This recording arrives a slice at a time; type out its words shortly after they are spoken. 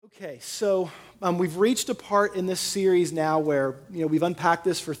Okay, so we've reached a part in this series now where we've unpacked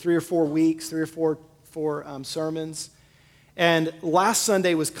this for 3 or 4 weeks, three or four sermons, and last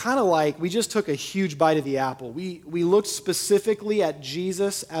Sunday was kind of like we just took a huge bite of the apple. We looked specifically at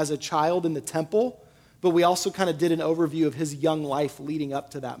Jesus as a child in the temple, but we also kind of did an overview of his young life leading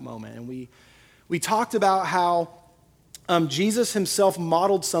up to that moment, and we talked about how Jesus himself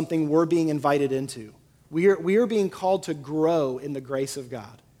modeled something we're being invited into. We are being called to grow in the grace of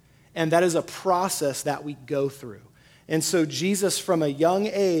God. And that is a process that we go through. And so Jesus, from a young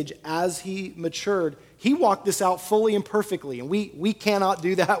age, as he matured, he walked this out fully and perfectly. And we cannot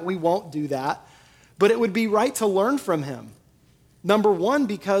do that. We won't do that. But it would be right to learn from him. Number one,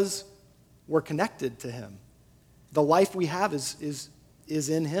 because we're connected to him. The life we have is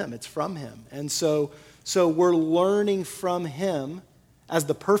in him. It's from him. And so we're learning from him as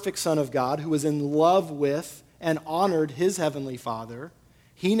the perfect Son of God who was in love with and honored his heavenly Father.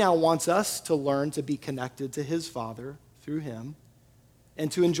 He now wants us to learn to be connected to his Father through him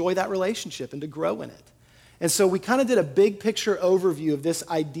and to enjoy that relationship and to grow in it. And so we kind of did a big picture overview of this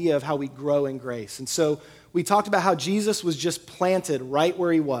idea of how we grow in grace. And so we talked about how Jesus was just planted right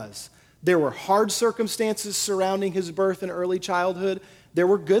where he was. There were hard circumstances surrounding his birth and early childhood. There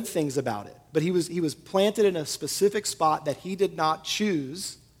were good things about it. But he was planted in a specific spot that he did not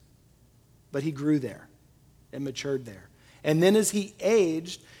choose, but he grew there and matured there. And then as he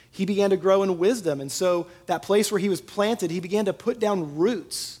aged, he began to grow in wisdom. And so that place where he was planted, he began to put down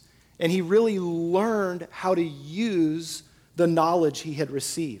roots. And he really learned how to use the knowledge he had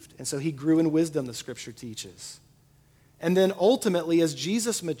received. And so he grew in wisdom, the scripture teaches. And then ultimately, as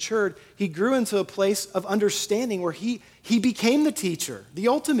Jesus matured, he grew into a place of understanding where he became the teacher, the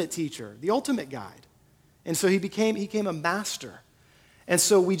ultimate guide. And so he became a master. And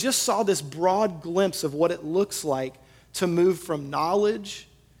so we just saw this broad glimpse of what it looks like to move from knowledge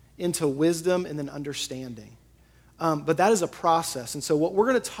into wisdom and then understanding. But that is a process. And so what we're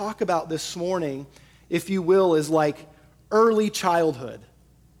going to talk about this morning, if you will, is like early childhood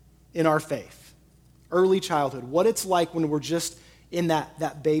in our faith. Early childhood. What it's like when we're just in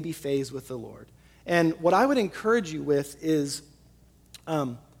that baby phase with the Lord. And what I would encourage you with is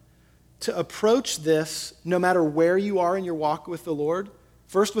to approach this no matter where you are in your walk with the Lord.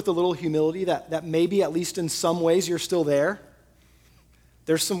 First, with a little humility that maybe, at least in some ways, you're still there.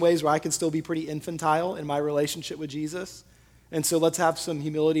 There's some ways where I can still be pretty infantile in my relationship with Jesus. And so let's have some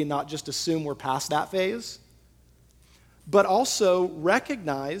humility and not just assume we're past that phase. But also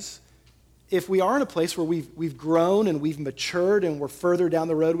recognize if we are in a place where we've grown and we've matured and we're further down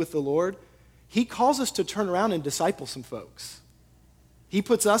the road with the Lord, he calls us to turn around and disciple some folks. He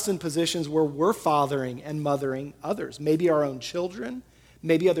puts us in positions where we're fathering and mothering others, maybe our own children,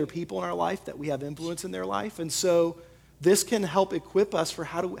 maybe other people in our life that we have influence in their life. And so this can help equip us for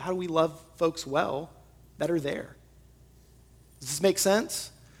how do we love folks well that are there. Does this make sense?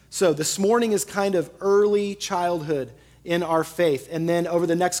 So this morning is kind of early childhood in our faith. And then over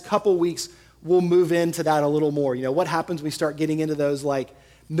the next couple weeks, we'll move into that a little more. What happens when we start getting into those like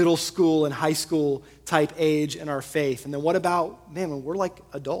middle school and high school type age in our faith? And then what about, when we're like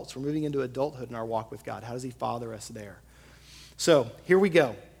adults, we're moving into adulthood in our walk with God. How does he father us there? So here we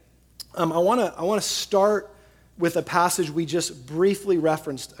go. I want to start with a passage we just briefly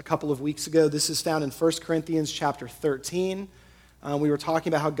referenced a couple of weeks ago. This is found in 1 Corinthians chapter 13. We were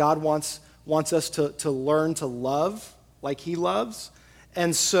talking about how God wants us to learn to love like he loves.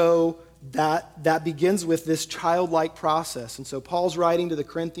 And so that begins with this childlike process. And so Paul's writing to the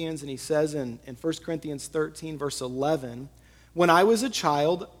Corinthians, and he says in 1 Corinthians 13, verse 11, "When I was a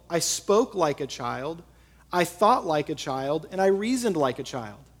child, I spoke like a child, I thought like a child, and I reasoned like a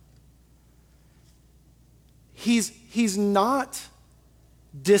child." He's not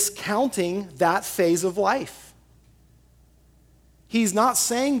discounting that phase of life. He's not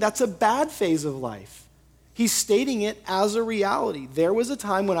saying that's a bad phase of life. He's stating it as a reality. There was a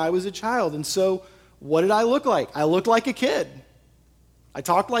time when I was a child, and so what did I look like? I looked like a kid. I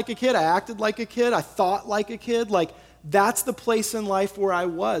talked like a kid. I acted like a kid. I thought like a kid. Like, that's the place in life where I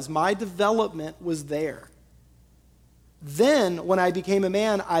was. My development was there. Then, when I became a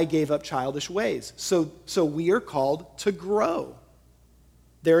man, I gave up childish ways. So we are called to grow.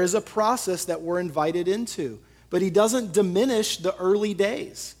 There is a process that we're invited into. But he doesn't diminish the early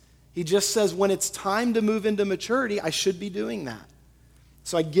days. He just says when it's time to move into maturity, I should be doing that.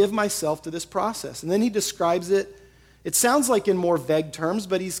 So I give myself to this process. And then he describes it. It sounds like in more vague terms,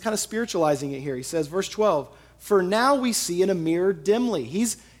 but he's kind of spiritualizing it here. He says, verse 12, "For now we see in a mirror dimly."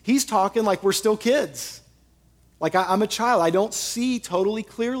 He's talking like we're still kids. Like I'm a child. I don't see totally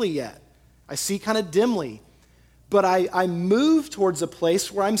clearly yet. I see kind of dimly. but I move towards a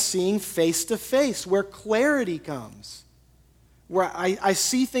place where I'm seeing face to face, where clarity comes, where I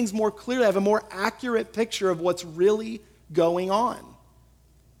see things more clearly. I have a more accurate picture of what's really going on.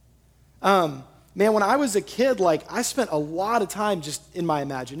 Man, when I was a kid, I spent a lot of time just in my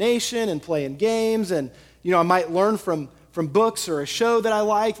imagination and playing games, and I might learn from books or a show that I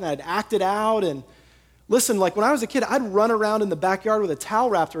liked, and I'd act it out. And listen, when I was a kid, I'd run around in the backyard with a towel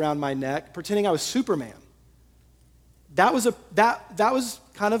wrapped around my neck, pretending I was Superman. That was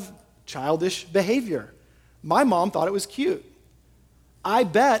kind of childish behavior. My mom thought it was cute. I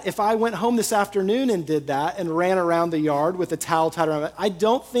bet if I went home this afternoon and did that and ran around the yard with a towel tied around it, I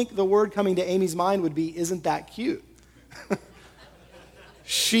don't think the word coming to Amy's mind would be, "Isn't that cute?"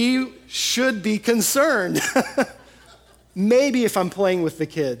 She should be concerned. Maybe if I'm playing with the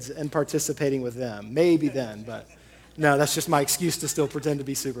kids and participating with them, maybe then, but no, that's just my excuse to still pretend to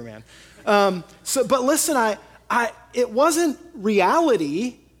be Superman. But listen, it wasn't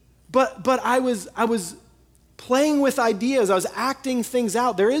reality, but I was playing with ideas. I was acting things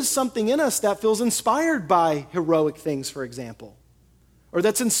out. There is something in us that feels inspired by heroic things, for example, or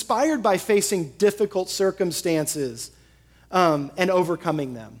that's inspired by facing difficult circumstances and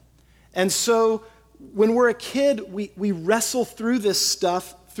overcoming them. And so when we're a kid, we wrestle through this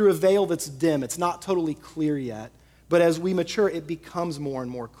stuff through a veil that's dim. It's not totally clear yet, but as we mature, it becomes more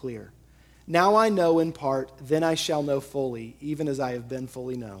and more clear. Now I know in part, then I shall know fully, even as I have been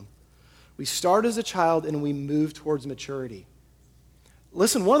fully known. We start as a child and we move towards maturity.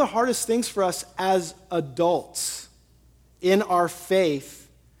 Listen, one of the hardest things for us as adults in our faith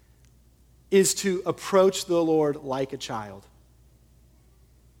is to approach the Lord like a child.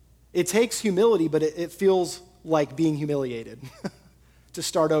 It takes humility, but it feels like being humiliated to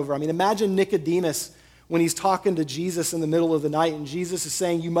start over. I mean, imagine Nicodemus when he's talking to Jesus in the middle of the night and Jesus is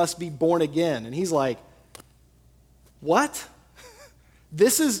saying, "You must be born again." And he's like, "What?"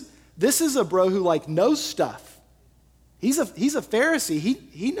 This is a bro who knows stuff. He's a Pharisee.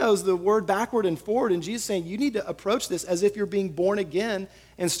 He knows the word backward and forward. And Jesus is saying, you need to approach this as if you're being born again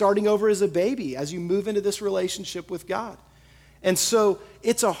and starting over as a baby as you move into this relationship with God. And so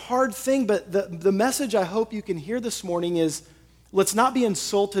it's a hard thing, but the message I hope you can hear this morning is, let's not be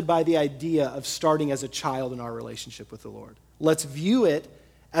insulted by the idea of starting as a child in our relationship with the Lord. Let's view it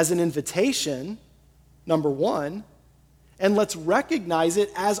as an invitation, number one, and let's recognize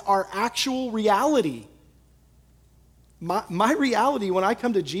it as our actual reality. My reality when I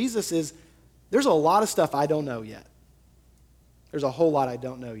come to Jesus is there's a lot of stuff I don't know yet. There's a whole lot I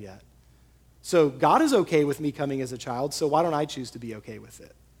don't know yet. So God is okay with me coming as a child, so why don't I choose to be okay with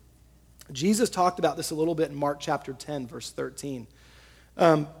it? Jesus talked about this a little bit in Mark chapter 10, verse 13.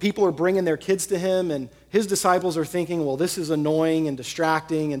 People are bringing their kids to him, and his disciples are thinking, well, this is annoying and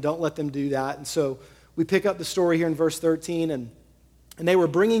distracting, and don't let them do that. And so we pick up the story here in verse 13, and they were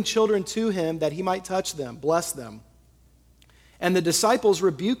bringing children to him that he might touch them, bless them. And the disciples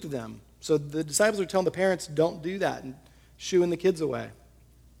rebuked them. So the disciples are telling the parents, don't do that, and shooing the kids away.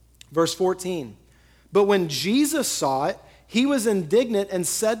 Verse 14, but when Jesus saw it, he was indignant and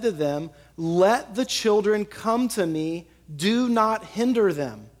said to them, let the children come to me, do not hinder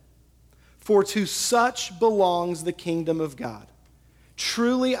them, for to such belongs the kingdom of God.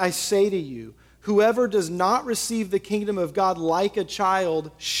 Truly I say to you, whoever does not receive the kingdom of God like a child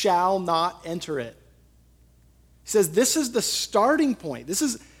shall not enter it. He says this is the starting point. This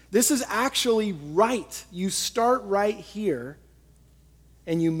is actually right. You start right here,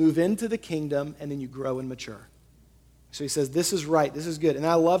 and you move into the kingdom, and then you grow and mature. So he says, this is right, this is good. And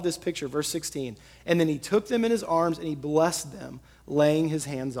I love this picture, verse 16. And then he took them in his arms, and he blessed them, laying his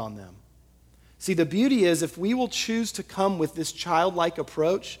hands on them. See, the beauty is, if we will choose to come with this childlike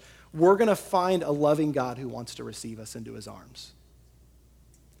approach, we're going to find a loving God who wants to receive us into his arms.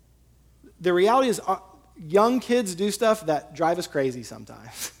 The reality is, young kids do stuff that drive us crazy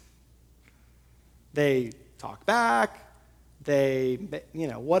sometimes. They talk back, they,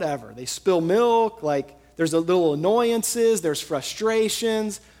 whatever. They spill milk, there's a little annoyances, there's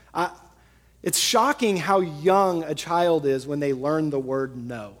frustrations. It's shocking how young a child is when they learn the word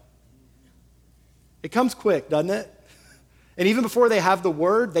no. It comes quick, doesn't it? And even before they have the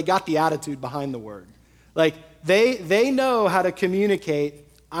word, they got the attitude behind the word. They know how to communicate,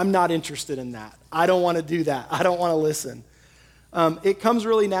 I'm not interested in that. I don't want to do that. I don't want to listen. It comes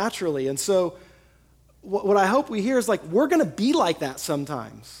really naturally. And so what I hope we hear is we're going to be like that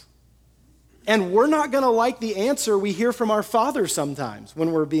sometimes. And we're not going to like the answer we hear from our Father sometimes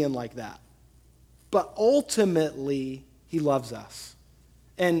when we're being like that. But ultimately, he loves us.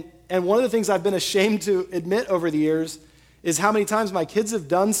 And one of the things I've been ashamed to admit over the years is how many times my kids have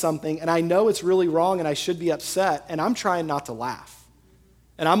done something and I know it's really wrong and I should be upset, and I'm trying not to laugh.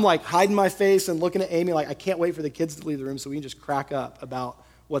 And I'm like hiding my face and looking at Amy like, I can't wait for the kids to leave the room so we can just crack up about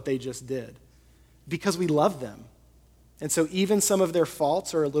what they just did. Because we love them. And so even some of their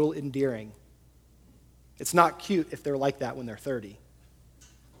faults are a little endearing. It's not cute if they're like that when they're 30.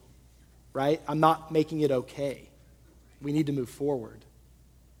 Right? I'm not making it okay. We need to move forward.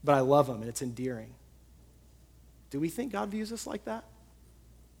 But I love them and it's endearing. Do we think God views us like that?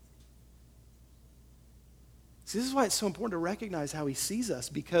 See, this is why it's so important to recognize how he sees us,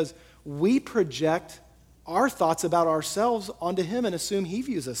 because we project our thoughts about ourselves onto him and assume he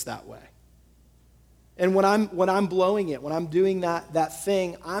views us that way. And when I'm blowing it, when I'm doing that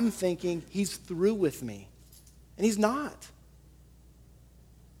thing, I'm thinking he's through with me. And he's not.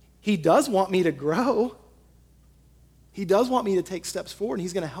 He does want me to grow. He does want me to take steps forward, and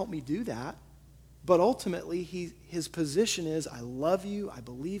he's going to help me do that. But ultimately, his position is, I love you, I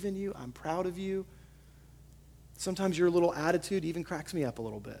believe in you, I'm proud of you. Sometimes your little attitude even cracks me up a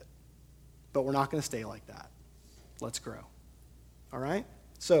little bit. But we're not going to stay like that. Let's grow. All right?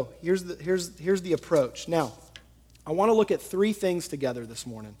 So here's the approach. Now, I want to look at 3 things together this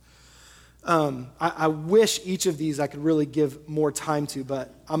morning. I wish each of these I could really give more time to,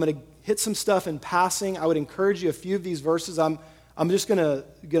 but I'm going to hit some stuff in passing. I would encourage you, a few of these verses, I'm just going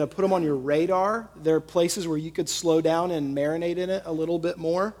to put them on your radar. There are places where you could slow down and marinate in it a little bit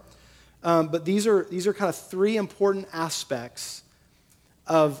more. But these are kind of 3 important aspects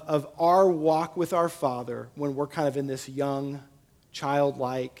of our walk with our Father when we're kind of in this young,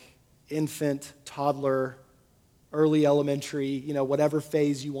 childlike, infant, toddler, early elementary, whatever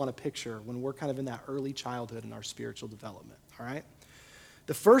phase you want to picture, when we're kind of in that early childhood in our spiritual development, all right?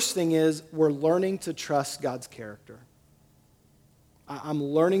 The first thing is we're learning to trust God's character. I'm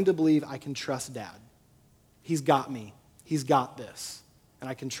learning to believe I can trust Dad. He's got me. He's got this, and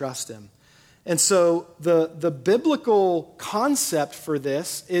I can trust him. And so the biblical concept for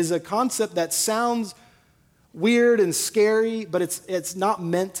this is a concept that sounds weird and scary, but it's not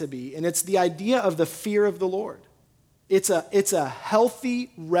meant to be. And it's the idea of the fear of the Lord. It's a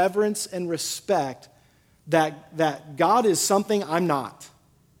healthy reverence and respect that God is something I'm not.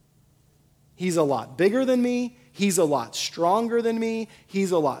 He's a lot bigger than me. He's a lot stronger than me.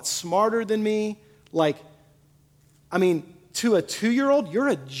 He's a lot smarter than me. To a 2-year-old, you're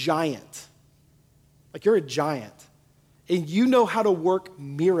a giant. You're a giant. And you know how to work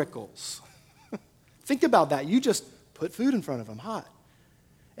miracles. Think about that. You just put food in front of them hot.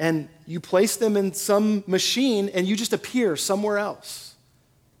 And you place them in some machine and you just appear somewhere else.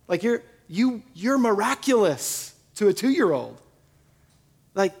 You're miraculous to a 2-year-old.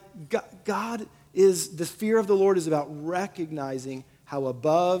 God is, the fear of the Lord is about recognizing how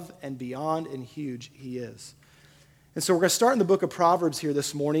above and beyond and huge he is. And so we're going to start in the book of Proverbs here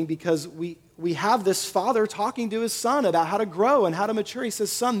this morning, because we have this father talking to his son about how to grow and how to mature. He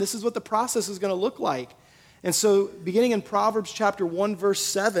says, son, this is what the process is going to look like. And so beginning in Proverbs chapter 1, verse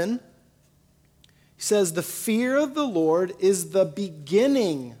 7, he says, the fear of the Lord is the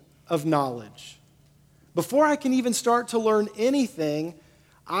beginning of knowledge. Before I can even start to learn anything,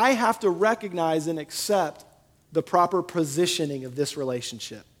 I have to recognize and accept the proper positioning of this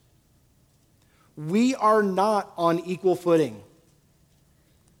relationship. We are not on equal footing.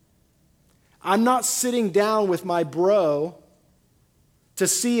 I'm not sitting down with my bro to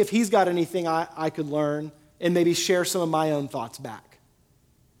see if he's got anything I could learn and maybe share some of my own thoughts back.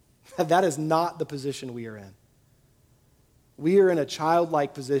 That is not the position we are in. We are in a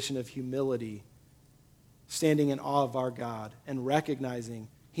childlike position of humility, standing in awe of our God and recognizing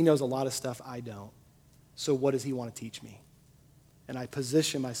he knows a lot of stuff I don't. So what does he want to teach me? And I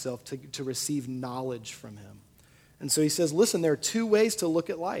position myself to receive knowledge from him. And so he says, listen, there are 2 ways to look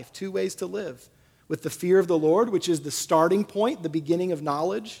at life, 2 ways to live. With the fear of the Lord, which is the starting point, the beginning of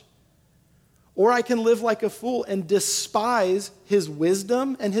knowledge. Or I can live like a fool and despise his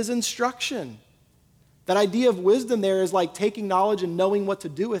wisdom and his instruction. That idea of wisdom there is like taking knowledge and knowing what to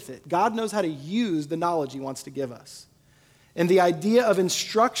do with it. God knows how to use the knowledge he wants to give us. And the idea of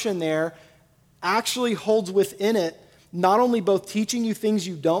instruction there actually holds within it not only both teaching you things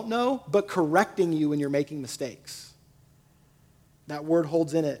you don't know, but correcting you when you're making mistakes. That word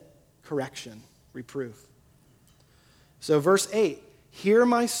holds in it correction, reproof. So verse 8, hear,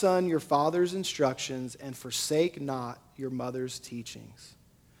 my son, your father's instructions, and forsake not your mother's teachings.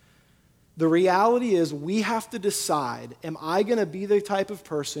 The reality is we have to decide, am I going to be the type of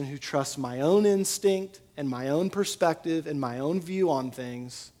person who trusts my own instinct and my own perspective and my own view on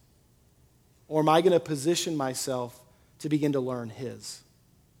things, or am I going to position myself to begin to learn his?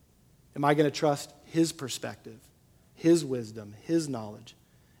 Am I going to trust his perspective, his wisdom, his knowledge?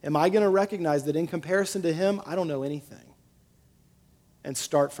 Am I going to recognize that in comparison to him, I don't know anything? And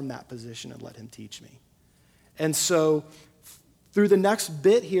start from that position and let him teach me. And so through the next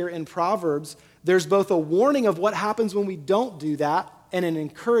bit here in Proverbs, there's both a warning of what happens when we don't do that and an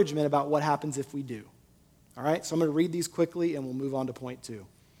encouragement about what happens if we do. All right, so I'm going to read these quickly and we'll move on to point 2.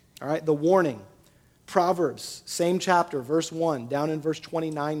 All right, the warning. Proverbs, same chapter, verse 1, down in verse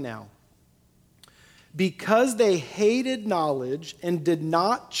 29 now. Because they hated knowledge and did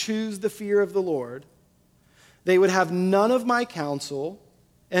not choose the fear of the Lord, they would have none of my counsel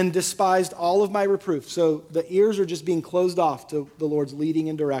and despised all of my reproof. So the ears are just being closed off to the Lord's leading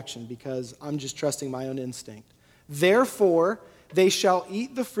and direction because I'm just trusting my own instinct. Therefore, they shall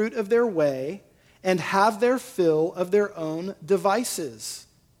eat the fruit of their way and have their fill of their own devices.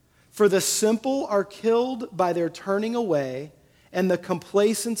 For the simple are killed by their turning away, and the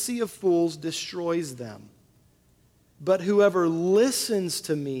complacency of fools destroys them. But whoever listens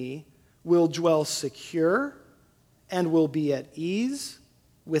to me will dwell secure and will be at ease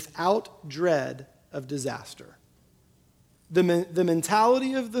without dread of disaster. The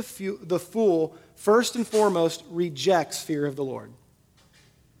mentality of the fool, first and foremost, rejects fear of the Lord.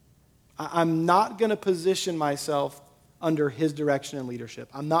 I'm not going to position myself under his direction and leadership.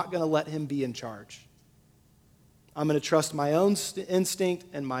 I'm not going to let him be in charge. I'm going to trust my own instinct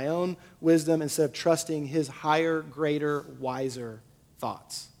and my own wisdom instead of trusting his higher, greater, wiser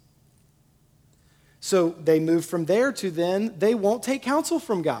thoughts. So they move from there to then they won't take counsel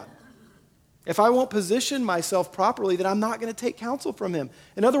from God. If I won't position myself properly, then I'm not going to take counsel from him.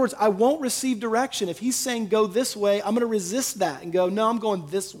 In other words, I won't receive direction. If he's saying go this way, I'm going to resist that and go, no, I'm going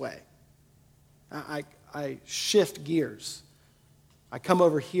this way. I shift gears. I come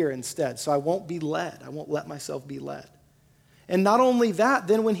over here instead, so I won't be led. I won't let myself be led. And not only that,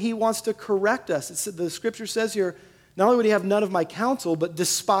 then when he wants to correct us, the scripture says here, not only would he have none of my counsel, but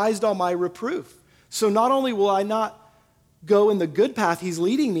despised all my reproof. So not only will I not go in the good path he's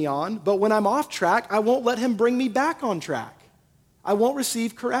leading me on, but when I'm off track, I won't let him bring me back on track. I won't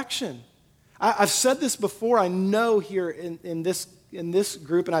receive correction. I've said this before, I know here in this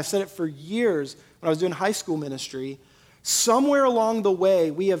group, and I've said it for years when I was doing high school ministry. Somewhere along the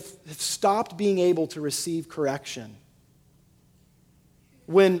way, we have stopped being able to receive correction.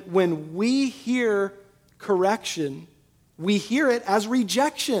 When we hear correction, we hear it as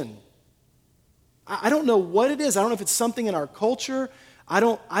rejection. I don't know what it is. I don't know if it's something in our culture. I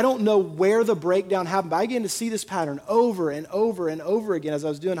don't know where the breakdown happened, but I began to see this pattern over and over and over again as I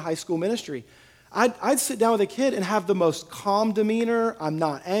was doing high school ministry. I'd sit down with a kid and have the most calm demeanor. I'm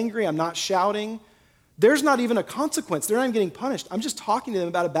not angry. I'm not shouting. There's not even a consequence. They're not even getting punished. I'm just talking to them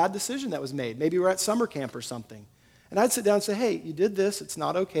about a bad decision that was made. Maybe we're at summer camp or something. And I'd sit down and say, hey, you did this. It's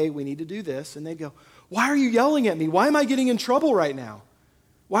not okay. We need to do this. And they'd go, why are you yelling at me? Why am I getting in trouble right now?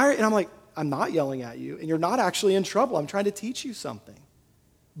 And I'm like, I'm not yelling at you, and you're not actually in trouble. I'm trying to teach you something.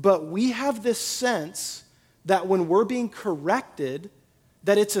 But we have this sense that when we're being corrected,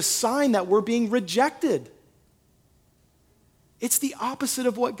 that it's a sign that we're being rejected. It's the opposite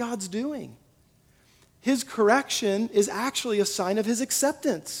of what God's doing. His correction is actually a sign of his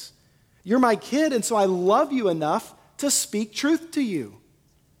acceptance. You're my kid, and so I love you enough to speak truth to you.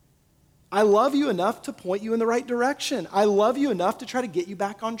 I love you enough to point you in the right direction. I love you enough to try to get you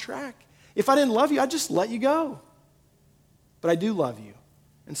back on track. If I didn't love you, I'd just let you go. But I do love you.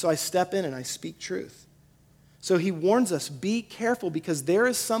 And so I step in and I speak truth. So he warns us, be careful because there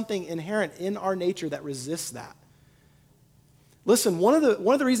is something inherent in our nature that resists that. Listen, one of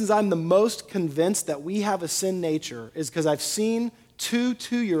the reasons I'm the most convinced that we have a sin nature is because I've seen two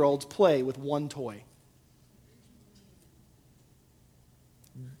 2-year-olds play with one toy.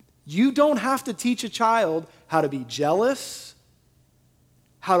 You don't have to teach a child how to be jealous,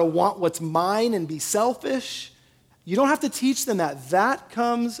 how to want what's mine and be selfish. You don't have to teach them that. That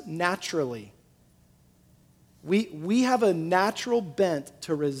comes naturally. We have a natural bent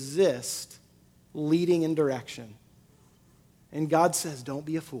to resist leading in direction. And God says, don't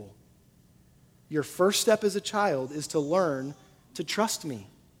be a fool. Your first step as a child is to learn to trust me.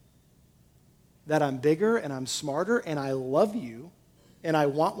 That I'm bigger and I'm smarter and I love you and I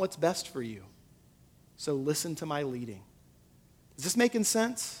want what's best for you. So listen to my leading. Is this making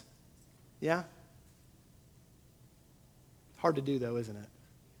sense? Yeah? Hard to do though, isn't it?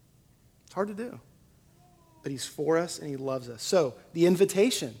 It's hard to do. But he's for us and he loves us. So the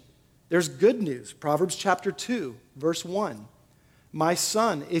invitation, there's good news. Proverbs chapter 2, verse 1. My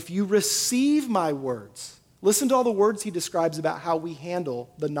son, if you receive my words, listen to all the words he describes about how we handle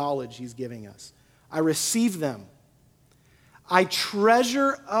the knowledge he's giving us. I receive them. I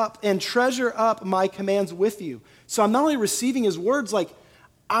treasure up my commands with you. So I'm not only receiving his words, like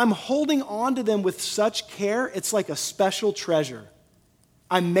I'm holding on to them with such care, it's like a special treasure.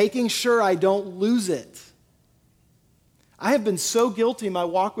 I'm making sure I don't lose it. I have been so guilty in my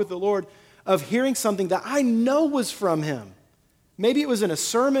walk with the Lord of hearing something that I know was from him. Maybe it was in a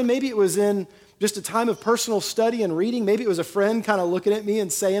sermon, maybe it was in just a time of personal study and reading, maybe it was a friend kind of looking at me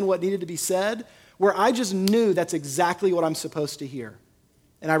and saying what needed to be said, where I just knew that's exactly what I'm supposed to hear.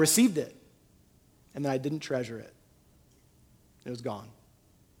 And I received it, and then I didn't treasure it. It was gone.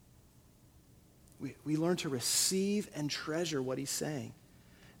 We learn to receive and treasure what he's saying.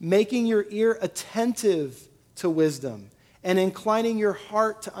 Making your ear attentive to wisdom and inclining your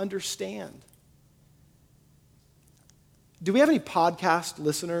heart to understand. Do we have any podcast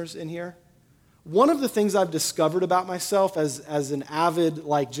listeners in here? One of the things I've discovered about myself as an avid,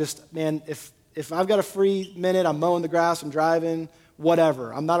 if I've got a free minute, I'm mowing the grass, I'm driving,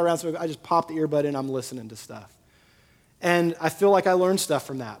 whatever. I'm not around, so I just pop the earbud in, I'm listening to stuff. And I feel like I learned stuff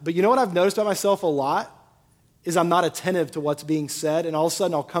from that. But you know what I've noticed about myself a lot is I'm not attentive to what's being said, and all of a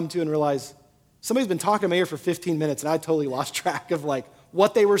sudden I'll come to and realize somebody's been talking to my ear for 15 minutes, and I totally lost track of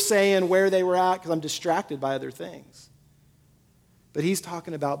what they were saying, where they were at, because I'm distracted by other things. But he's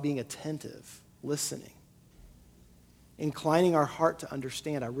talking about being attentive, listening, inclining our heart to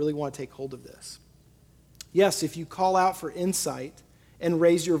understand. I really want to take hold of this. Yes, if you call out for insight and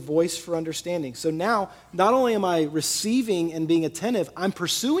raise your voice for understanding. So now, not only am I receiving and being attentive, I'm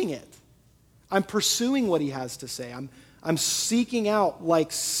pursuing it. I'm pursuing what he has to say. I'm seeking out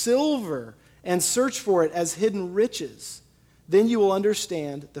like silver and search for it as hidden riches. Then you will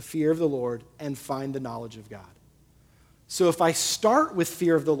understand the fear of the Lord and find the knowledge of God. So if I start with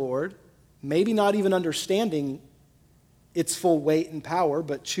fear of the Lord, maybe not even understanding its full weight and power,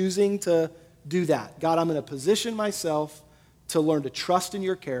 but choosing to do that. God, I'm going to position myself to learn to trust in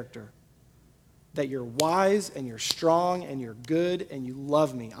your character, that you're wise and you're strong and you're good and you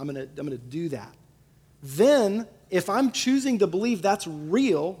love me. I'm going to do that. Then, if I'm choosing to believe that's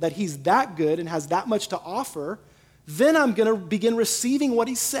real, that he's that good and has that much to offer, then I'm going to begin receiving what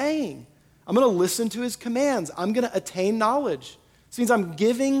he's saying. I'm going to listen to his commands. I'm going to attain knowledge. This means I'm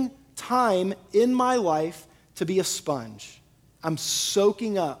giving time in my life to be a sponge. I'm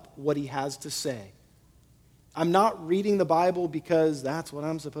soaking up what he has to say. I'm not reading the Bible because that's what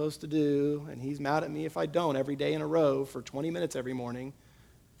I'm supposed to do, and he's mad at me if I don't every day in a row for 20 minutes every morning.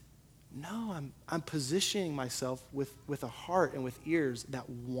 No, I'm positioning myself with a heart and with ears that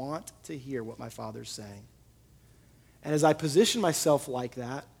want to hear what my Father's saying. And as I position myself like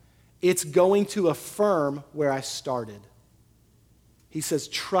that, it's going to affirm where I started. He says,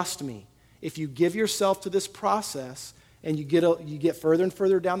 trust me. If you give yourself to this process and you get further and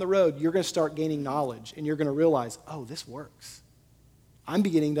further down the road, you're going to start gaining knowledge, and you're going to realize, oh, this works. I'm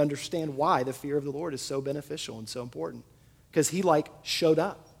beginning to understand why the fear of the Lord is so beneficial and so important, because he showed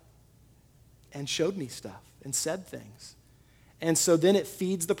up and showed me stuff and said things. And so then it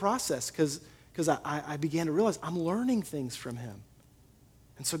feeds the process, because I began to realize I'm learning things from him.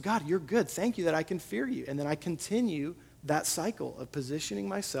 And so, God, you're good. Thank you that I can fear you. And then I continue that cycle of positioning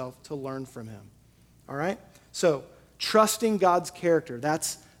myself to learn from him. All right? So, trusting God's character,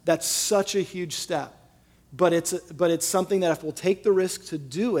 that's such a huge step. But it's something that if we'll take the risk to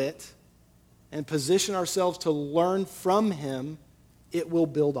do it and position ourselves to learn from him, it will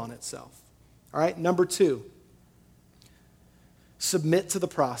build on itself. All right? Number 2, submit to the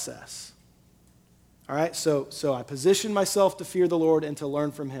process. All right? So I position myself to fear the Lord and to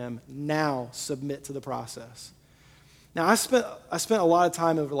learn from him. Now submit to the process. Now, I spent a lot of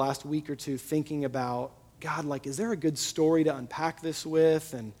time over the last week or two thinking about, God, is there a good story to unpack this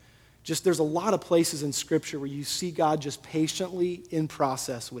with? And just there's a lot of places in Scripture where you see God just patiently in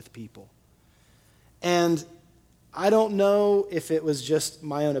process with people. And I don't know if it was just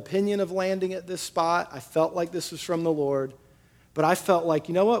my own opinion of landing at this spot. I felt like this was from the Lord. But I felt like,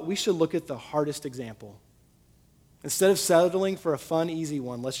 you know what? We should look at the hardest example. Instead of settling for a fun, easy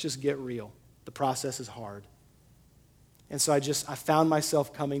one, let's just get real. The process is hard. And so I found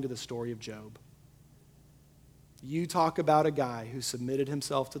myself coming to the story of Job. You talk about a guy who submitted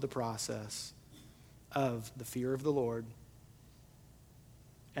himself to the process of the fear of the Lord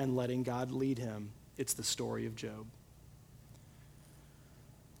and letting God lead him. It's the story of Job.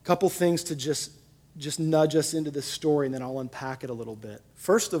 A couple things to just nudge us into this story, and then I'll unpack it a little bit.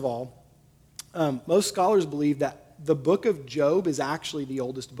 First of all, most scholars believe that the book of Job is actually the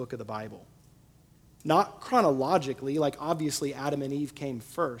oldest book of the Bible. Not chronologically, obviously Adam and Eve came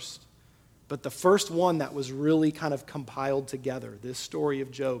first, but the first one that was really kind of compiled together, this story of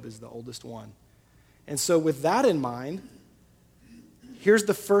Job, is the oldest one. And so with that in mind, Here's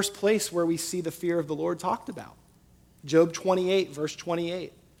the first place where we see the fear of the Lord talked about. Job 28, verse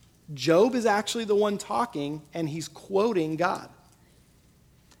 28. Job is actually the one talking, and he's quoting God.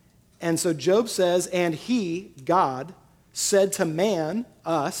 And so Job says, and he, God, said to man,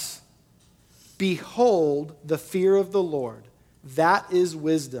 us, behold, the fear of the Lord, that is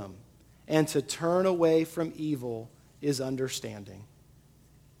wisdom, and to turn away from evil is understanding.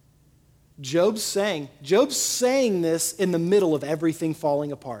 Job's saying this in the middle of everything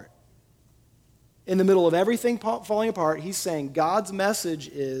falling apart. In the middle of everything falling apart, he's saying God's message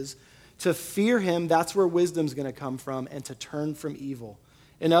is to fear him, that's where wisdom's going to come from, and to turn from evil.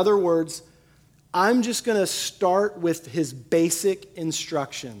 In other words, I'm just going to start with his basic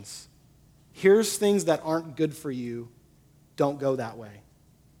instructions. Here's things that aren't good for you. Don't go that way.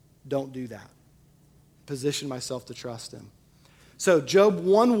 Don't do that. Position myself to trust him. So Job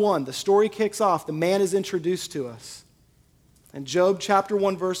 1:1, the story kicks off. The man is introduced to us. And Job chapter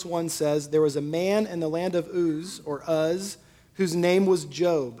 1 verse 1 says, there was a man in the land of Uz, or Uz, whose name was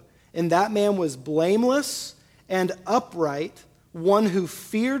Job. And that man was blameless and upright, one who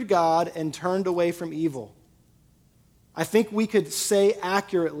feared God and turned away from evil. I think we could say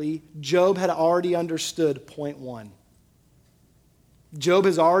accurately, Job had already understood point one. Job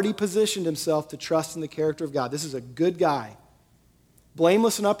has already positioned himself to trust in the character of God. This is a good guy.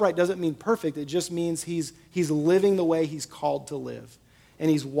 Blameless and upright doesn't mean perfect. It just means he's living the way he's called to live. And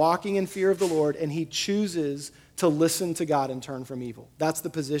he's walking in fear of the Lord, and he chooses to listen to God and turn from evil. That's the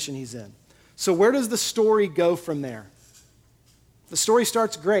position he's in. So where does the story go from there? The story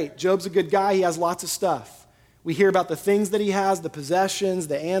starts great. Job's a good guy. He has lots of stuff. We hear about the things that he has, the possessions,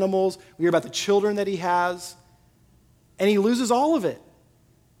 the animals. We hear about the children that he has. And he loses all of it.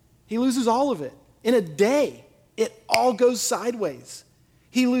 He loses all of it. In a day, it all goes sideways.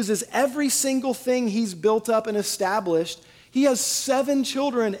 He loses every single thing he's built up and established. He has 7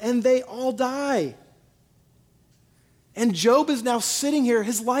 children, and they all die. And Job is now sitting here.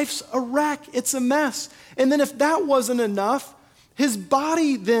 His life's a wreck. It's a mess. And then if that wasn't enough, his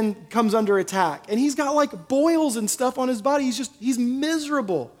body then comes under attack. And he's got like boils and stuff on his body. He's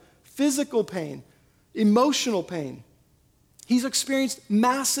miserable. Physical pain, emotional pain. He's experienced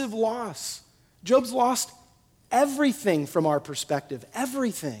massive loss. Job's lost everything from our perspective,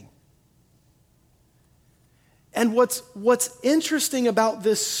 everything. And what's interesting about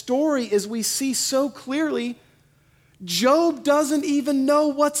this story is we see so clearly Job doesn't even know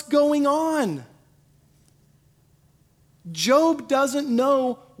what's going on. Job doesn't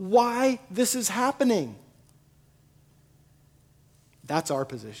know why this is happening. That's our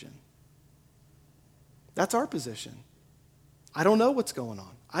position. That's our position. I don't know what's going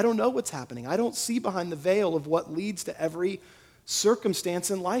on. I don't know what's happening. I don't see behind the veil of what leads to every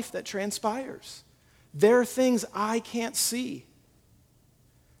circumstance in life that transpires. There are things I can't see.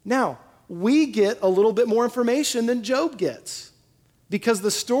 Now, we get a little bit more information than Job gets because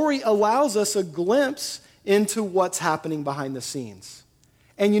the story allows us a glimpse into what's happening behind the scenes.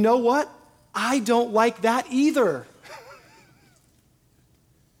 And you know what? I don't like that either.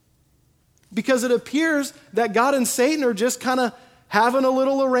 Because it appears that God and Satan are just kind of having a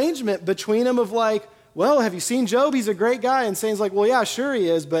little arrangement between them of like, well, have you seen Job? He's a great guy. And Satan's like, well, yeah, sure he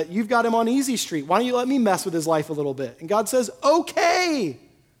is, but you've got him on easy street. Why don't you let me mess with his life a little bit? And God says, okay.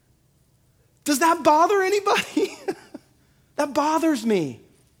 Does that bother anybody? That bothers me.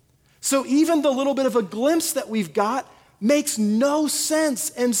 So even the little bit of a glimpse that we've got makes no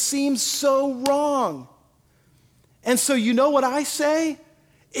sense and seems so wrong. And so you know what I say?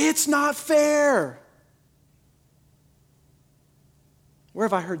 It's not fair. Where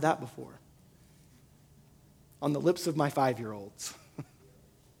have I heard that before? On the lips of my 5-year-olds.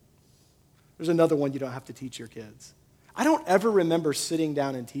 There's another one you don't have to teach your kids. I don't ever remember sitting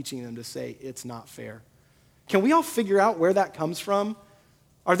down and teaching them to say, it's not fair. Can we all figure out where that comes from?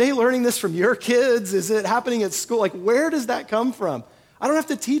 Are they learning this from your kids? Is it happening at school? Like, where does that come from? I don't have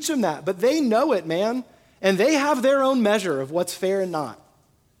to teach them that, but they know it, man. And they have their own measure of what's fair and not.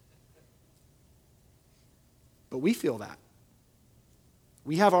 But we feel that.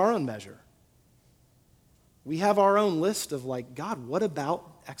 We have our own measure. We have our own list of like, God, what about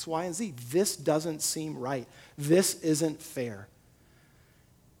X, Y, and Z? This doesn't seem right. This isn't fair.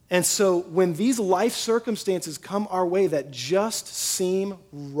 And so when these life circumstances come our way that just seem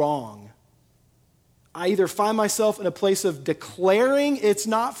wrong, I either find myself in a place of declaring it's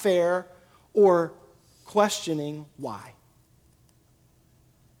not fair or questioning why.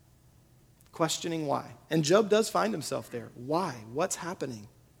 Questioning why. And Job does find himself there. Why? What's happening?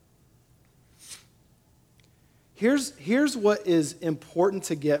 Here's what is important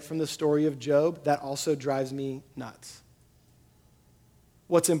to get from the story of Job that also drives me nuts.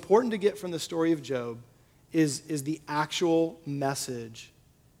 What's important to get from the story of Job is the actual message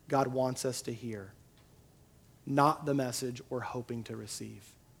God wants us to hear, not the message we're hoping to receive.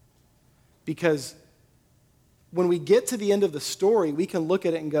 Because when we get to the end of the story, we can look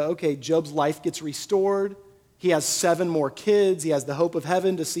at it and go, okay, Job's life gets restored. He has 7 more kids. He has the hope of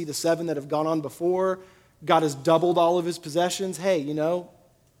heaven to see the 7 that have gone on before. God has doubled all of his possessions. Hey,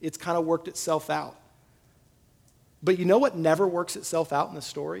 it's kind of worked itself out. But you know what never works itself out in the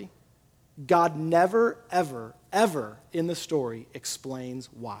story? God never, ever, ever in the story explains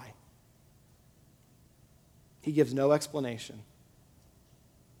why. He gives no explanation.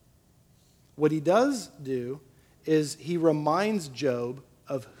 What he does do is he reminds Job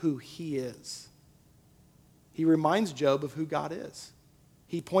of who he is. He reminds Job of who God is.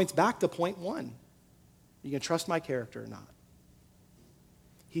 He points back to point 1. You can trust my character or not.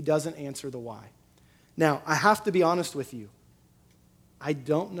 He doesn't answer the why. Now, I have to be honest with you. I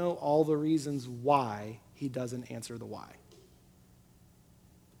don't know all the reasons why he doesn't answer the why.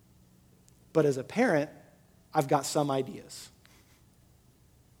 But as a parent, I've got some ideas.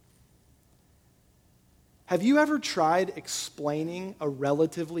 Have you ever tried explaining a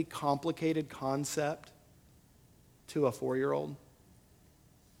relatively complicated concept to a 4-year-old? Have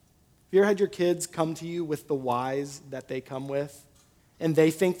you ever had your kids come to you with the whys that they come with, and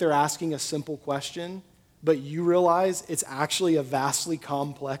they think they're asking a simple question, but you realize it's actually a vastly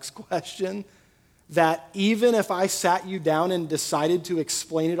complex question that even if I sat you down and decided to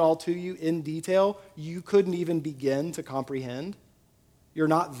explain it all to you in detail, you couldn't even begin to comprehend? You're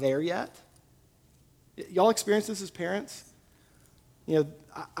not there yet? Y'all experience this as parents?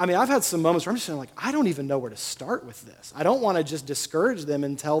 I've had some moments where I'm just like, I don't even know where to start with this. I don't want to just discourage them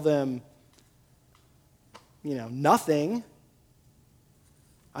and tell them, nothing.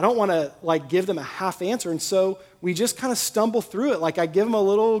 I don't want to give them a half answer. And so we just kind of stumble through it. I give them a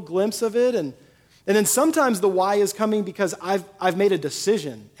little glimpse of it. And then sometimes the why is coming because I've made a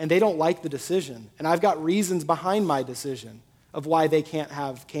decision and they don't like the decision. And I've got reasons behind my decision of why they can't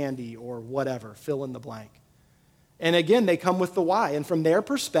have candy or whatever, fill in the blank. And again, they come with the why. And from their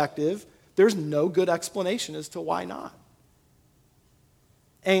perspective, there's no good explanation as to why not.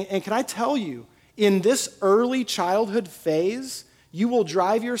 And can I tell you, in this early childhood phase, you will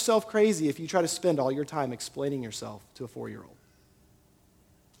drive yourself crazy if you try to spend all your time explaining yourself to a 4-year-old.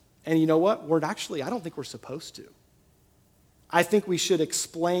 And you know what? I don't think we're supposed to. I think we should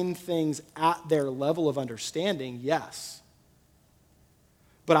explain things at their level of understanding, yes.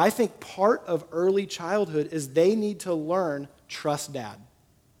 But I think part of early childhood is they need to learn, trust dad.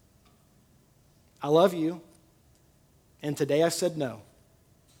 I love you, and today I said no.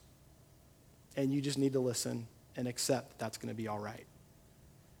 And you just need to listen and accept that's going to be all right.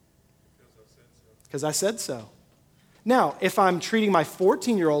 Because I said so. Now, if I'm treating my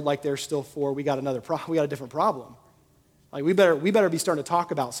 14-year-old like they're still 4, we got a different problem. We better be starting to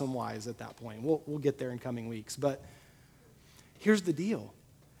talk about some whys at that point. We'll get there in coming weeks. But here's the deal.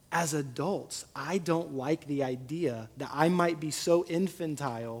 As adults, I don't like the idea that I might be so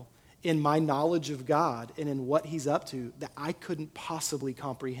infantile in my knowledge of God and in what he's up to that I couldn't possibly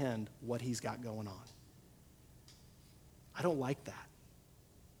comprehend what he's got going on. I don't like that.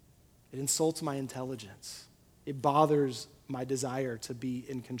 It insults my intelligence. It bothers my desire to be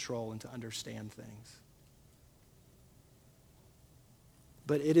in control and to understand things.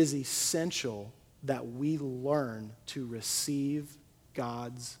 But it is essential that we learn to receive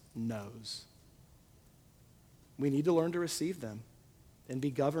God's no's. We need to learn to receive them and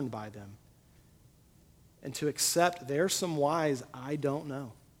be governed by them. And to accept there's some whys I don't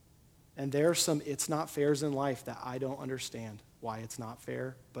know. And there are some it's not fairs in life that I don't understand why it's not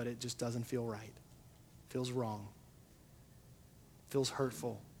fair, but it just doesn't feel right. It feels wrong. It feels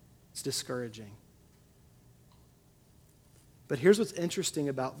hurtful. It's discouraging. But here's what's interesting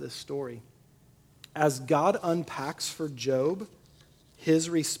about this story. As God unpacks for Job his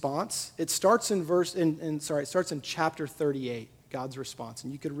response, it starts in chapter 38, God's response.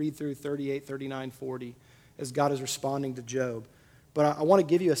 And you could read through 38, 39, 40 as God is responding to Job. But I want to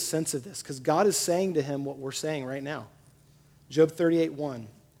give you a sense of this because God is saying to him what we're saying right now. Job 38:1.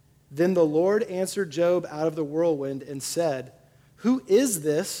 Then the Lord answered Job out of the whirlwind and said, "Who is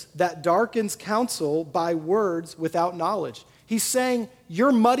this that darkens counsel by words without knowledge?" He's saying,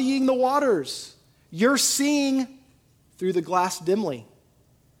 you're muddying the waters. You're seeing through the glass dimly.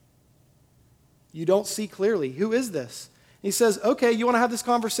 You don't see clearly. Who is this? He says, okay, you want to have this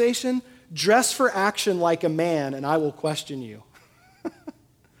conversation? Dress for action like a man, and I will question you.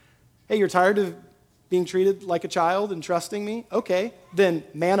 Hey, you're tired of being treated like a child and trusting me? Okay, then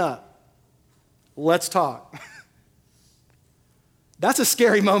man up. Let's talk. That's a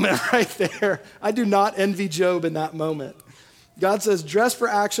scary moment right there. I do not envy Job in that moment. God says, dress for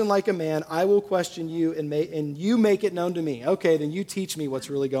action like a man. I will question you and you make it known to me. Okay, then you teach me what's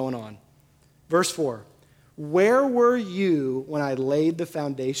really going on. Verse 4, where were you when I laid the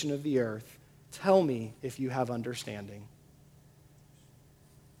foundation of the earth? Tell me if you have understanding.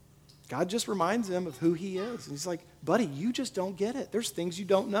 God just reminds him of who he is. And he's like, buddy, you just don't get it. There's things you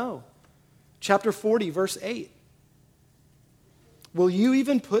don't know. Chapter 40, verse 8. Will you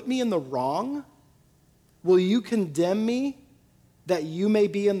even put me in the wrong? Will you condemn me that you may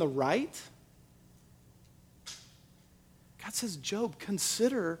be in the right? God says, Job,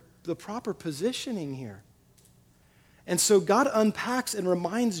 consider the proper positioning here. And so God unpacks and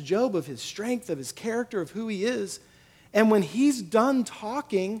reminds Job of his strength, of his character, of who he is. And when he's done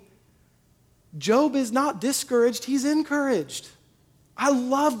talking, Job is not discouraged, he's encouraged. I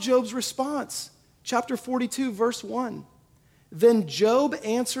love Job's response. Chapter 42, verse 1. Then Job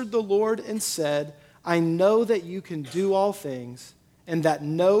answered the Lord and said, I know that you can do all things, and that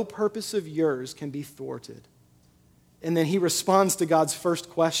no purpose of yours can be thwarted. And then he responds to God's first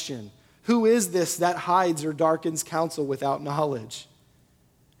question. Who is this that hides or darkens counsel without knowledge?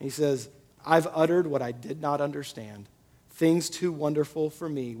 And he says, I've uttered what I did not understand, things too wonderful for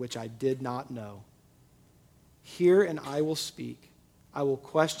me which I did not know. Hear and I will speak. I will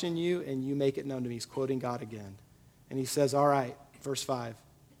question you and you make it known to me. He's quoting God again. And he says, all right, verse 5.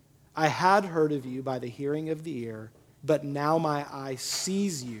 I had heard of you by the hearing of the ear, but now my eye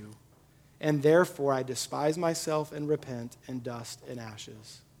sees you, and therefore I despise myself and repent in dust and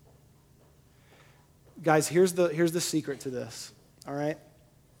ashes. Guys, here's the secret to this, all right?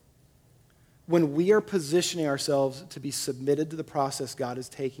 When we are positioning ourselves to be submitted to the process God is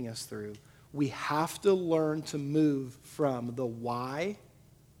taking us through, we have to learn to move from the why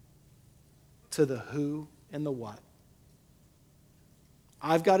to the who and the what.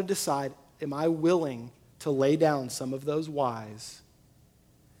 I've got to decide, am I willing to lay down some of those whys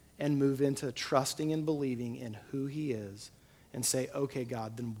and move into trusting and believing in who he is and say, okay,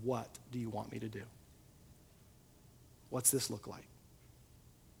 God, then what do you want me to do? What's this look like?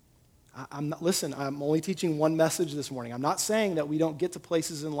 I'm only teaching one message this morning. I'm not saying that we don't get to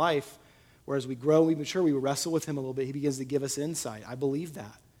places in life where as we grow, we mature, we wrestle with him a little bit. He begins to give us insight. I believe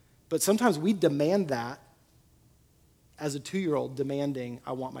that. But sometimes we demand that as a 2-year-old demanding,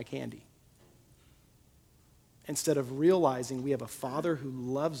 I want my candy. Instead of realizing we have a Father who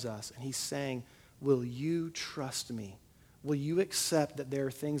loves us and he's saying, will you trust me? Will you accept that there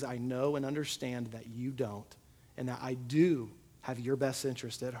are things I know and understand that you don't, and that I do have your best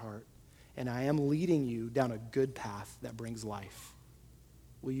interest at heart, and I am leading you down a good path that brings life?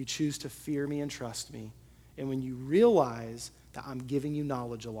 Will you choose to fear me and trust me? And when you realize that I'm giving you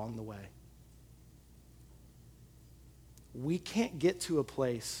knowledge along the way. We can't get to a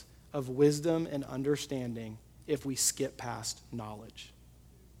place of wisdom and understanding if we skip past knowledge.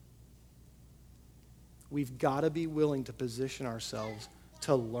 We've got to be willing to position ourselves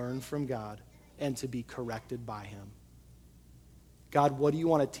to learn from God and to be corrected by him. God, what do you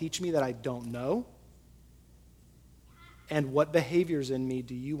want to teach me that I don't know? And what behaviors in me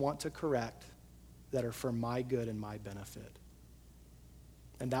do you want to correct that are for my good and my benefit?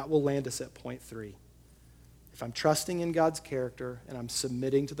 And that will land us at point 3. If I'm trusting in God's character and I'm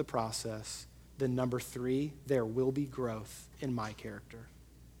submitting to the process, then number 3, there will be growth in my character.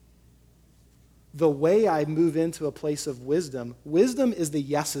 The way I move into a place of wisdom is the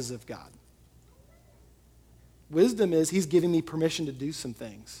yeses of God. Wisdom is he's giving me permission to do some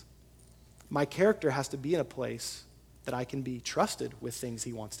things. My character has to be in a place that I can be trusted with things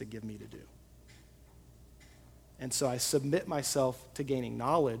he wants to give me to do. And so I submit myself to gaining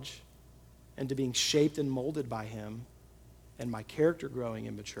knowledge and to being shaped and molded by him and my character growing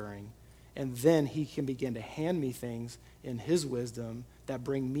and maturing. And then he can begin to hand me things in his wisdom that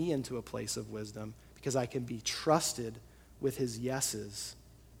bring me into a place of wisdom because I can be trusted with his yeses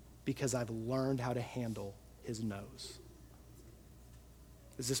because I've learned how to handle his no's.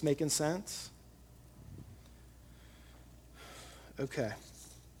 Is this making sense? Okay.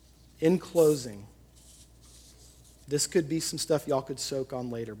 In closing, this could be some stuff y'all could soak on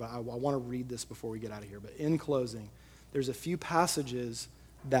later, but I want to read this before we get out of here. But in closing, there's a few passages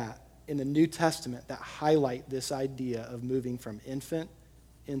that in the New Testament that highlight this idea of moving from infant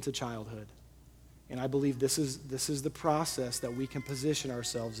into childhood. And I believe this is the process that we can position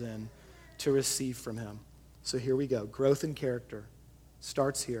ourselves in to receive from him. So here we go. Growth in character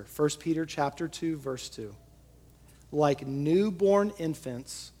starts here. 1 Peter chapter 2, verse 2. Like newborn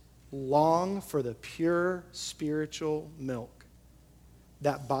infants, long for the pure spiritual milk,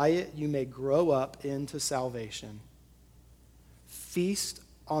 that by it you may grow up into salvation, feast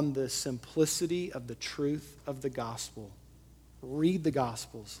on the simplicity of the truth of the gospel. Read the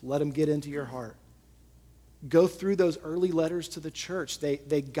Gospels. Let them get into your heart. Go through those early letters to the church.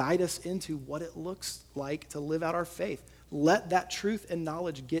 They guide us into what it looks like to live out our faith. Let that truth and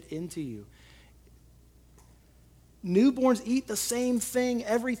knowledge get into you. Newborns eat the same thing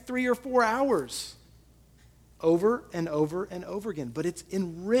every 3 or 4 hours, over and over and over again. But it's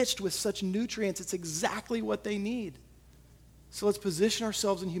enriched with such nutrients. It's exactly what they need. So let's position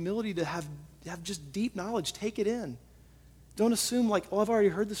ourselves in humility to have just deep knowledge. Take it in. Don't assume like, oh, I've already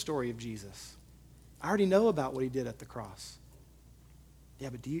heard the story of Jesus. I already know about what he did at the cross. Yeah,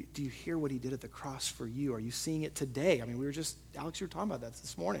 but do you hear what he did at the cross for you? Are you seeing it today? I mean, Alex, you were talking about that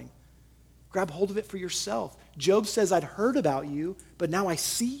this morning. Grab hold of it for yourself. Job says, I'd heard about you, but now I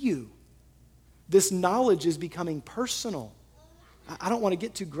see you. This knowledge is becoming personal. I don't want to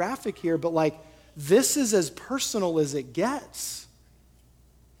get too graphic here, but like, this is as personal as it gets.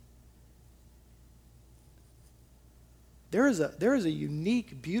 There is a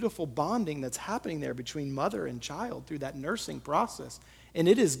unique, beautiful bonding that's happening there between mother and child through that nursing process. And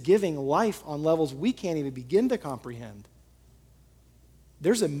it is giving life on levels we can't even begin to comprehend.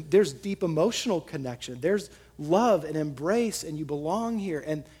 There's deep emotional connection. There's love and embrace, and you belong here.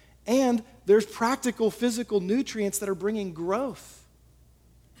 And there's practical physical nutrients that are bringing growth.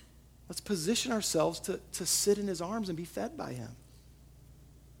 Let's position ourselves to sit in his arms and be fed by him.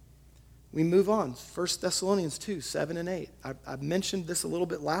 We move on. 1 Thessalonians 2, 7 and 8. I mentioned this a little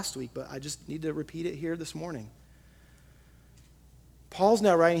bit last week, but I just need to repeat it here this morning. Paul's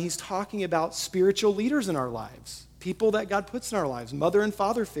now writing, he's talking about spiritual leaders in our lives, people that God puts in our lives, mother and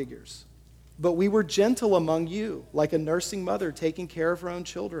father figures. But we were gentle among you, like a nursing mother taking care of her own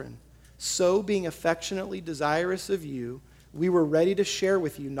children. So, being affectionately desirous of you, we were ready to share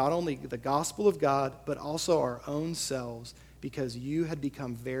with you not only the gospel of God, but also our own selves, because you had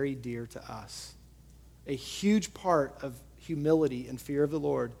become very dear to us. A huge part of humility and fear of the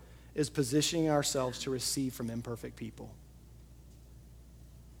Lord is positioning ourselves to receive from imperfect people.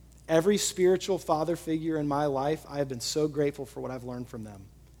 Every spiritual father figure in my life, I have been so grateful for what I've learned from them,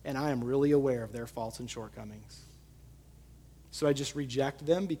 and I am really aware of their faults and shortcomings. So I just reject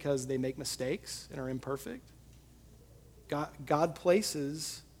them because they make mistakes and are imperfect? God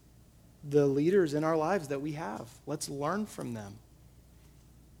places the leaders in our lives that we have. Let's learn from them.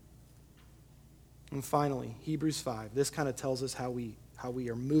 And finally, Hebrews 5. This kind of tells us how we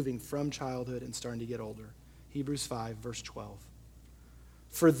are moving from childhood and starting to get older. Hebrews 5, verse 12.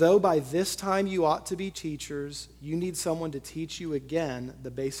 For though by this time you ought to be teachers, you need someone to teach you again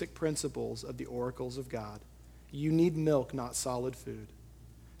the basic principles of the oracles of God. You need milk, not solid food.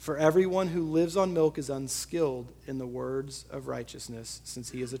 For everyone who lives on milk is unskilled in the words of righteousness,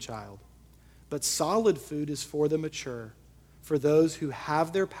 since he is a child. But solid food is for the mature, for those who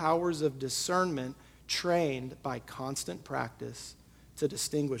have their powers of discernment trained by constant practice to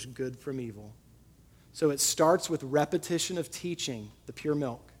distinguish good from evil. So it starts with repetition of teaching, the pure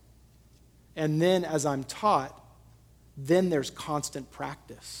milk. And then as I'm taught, then there's constant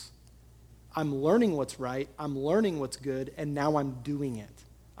practice. I'm learning what's right, I'm learning what's good, and now I'm doing it.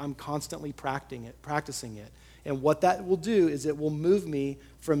 I'm constantly practicing it. And what that will do is it will move me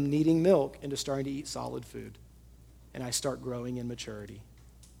from needing milk into starting to eat solid food. And I start growing in maturity.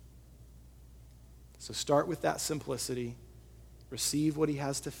 So start with that simplicity. Receive what he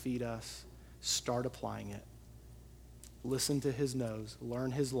has to feed us. Start applying it. Listen to his nose. Learn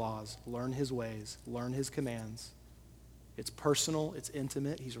his laws. Learn his ways. Learn his commands. It's personal. It's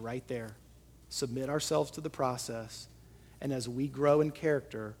intimate. He's right there. Submit ourselves to the process. And as we grow in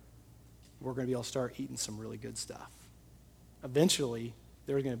character, we're going to be able to start eating some really good stuff. Eventually,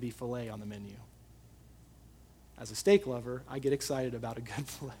 there's going to be filet on the menu. As a steak lover, I get excited about a good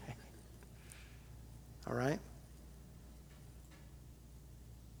filet. All right?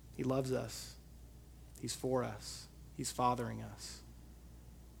 He loves us. He's for us. He's fathering us.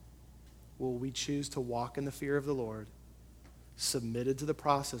 Will we choose to walk in the fear of the Lord, submitted to the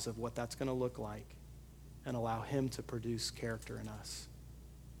process of what that's going to look like, and allow him to produce character in us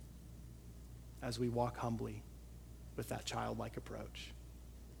as we walk humbly with that childlike approach?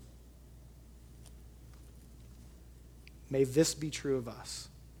 May this be true of us.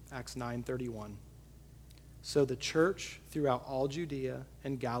 Acts 9:31. So the church throughout all Judea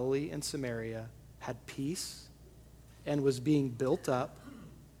and Galilee and Samaria had peace and was being built up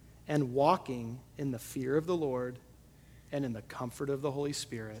and walking in the fear of the Lord and in the comfort of the Holy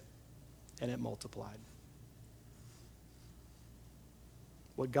Spirit, and it multiplied.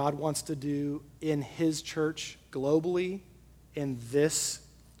 What God wants to do in his church globally, in this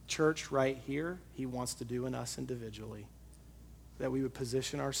church right here, he wants to do in us individually. that we would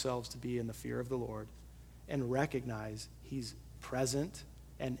position ourselves to be in the fear of the Lord and recognize he's present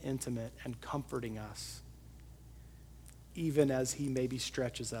and intimate and comforting us, even as he maybe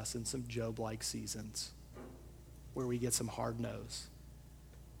stretches us in some Job-like seasons where we get some hard no's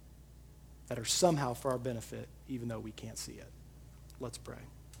that are somehow for our benefit, even though we can't see it. Let's pray.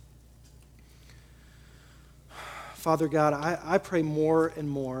 Father God, I pray more and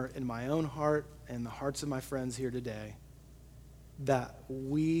more in my own heart and the hearts of my friends here today that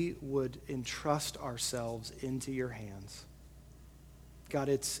we would entrust ourselves into your hands. God,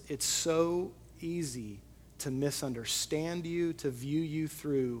 it's so easy to misunderstand you, to view you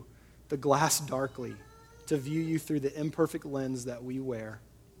through the glass darkly, to view you through the imperfect lens that we wear.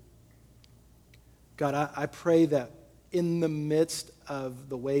 God, I pray that in the midst of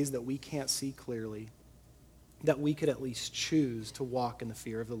the ways that we can't see clearly, that we could at least choose to walk in the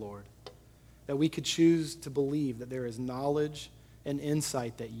fear of the Lord, that we could choose to believe that there is knowledge and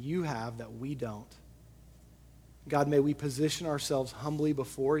insight that you have that we don't. God, may we position ourselves humbly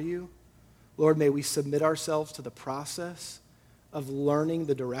before you. Lord, may we submit ourselves to the process of learning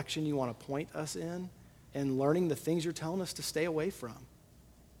the direction you want to point us in and learning the things you're telling us to stay away from.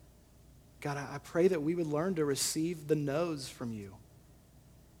 God, I pray that we would learn to receive the no's from you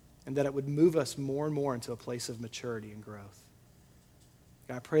and that it would move us more and more into a place of maturity and growth.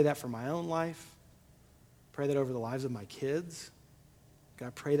 God, I pray that for my own life. Pray that over the lives of my kids. God,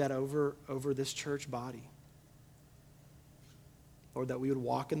 I pray that over this church body. Lord, that we would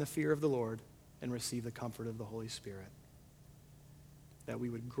walk in the fear of the Lord and receive the comfort of the Holy Spirit. That we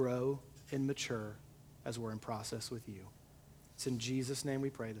would grow and mature as we're in process with you. It's in Jesus' name we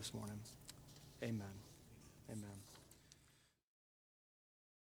pray this morning. Amen. Amen.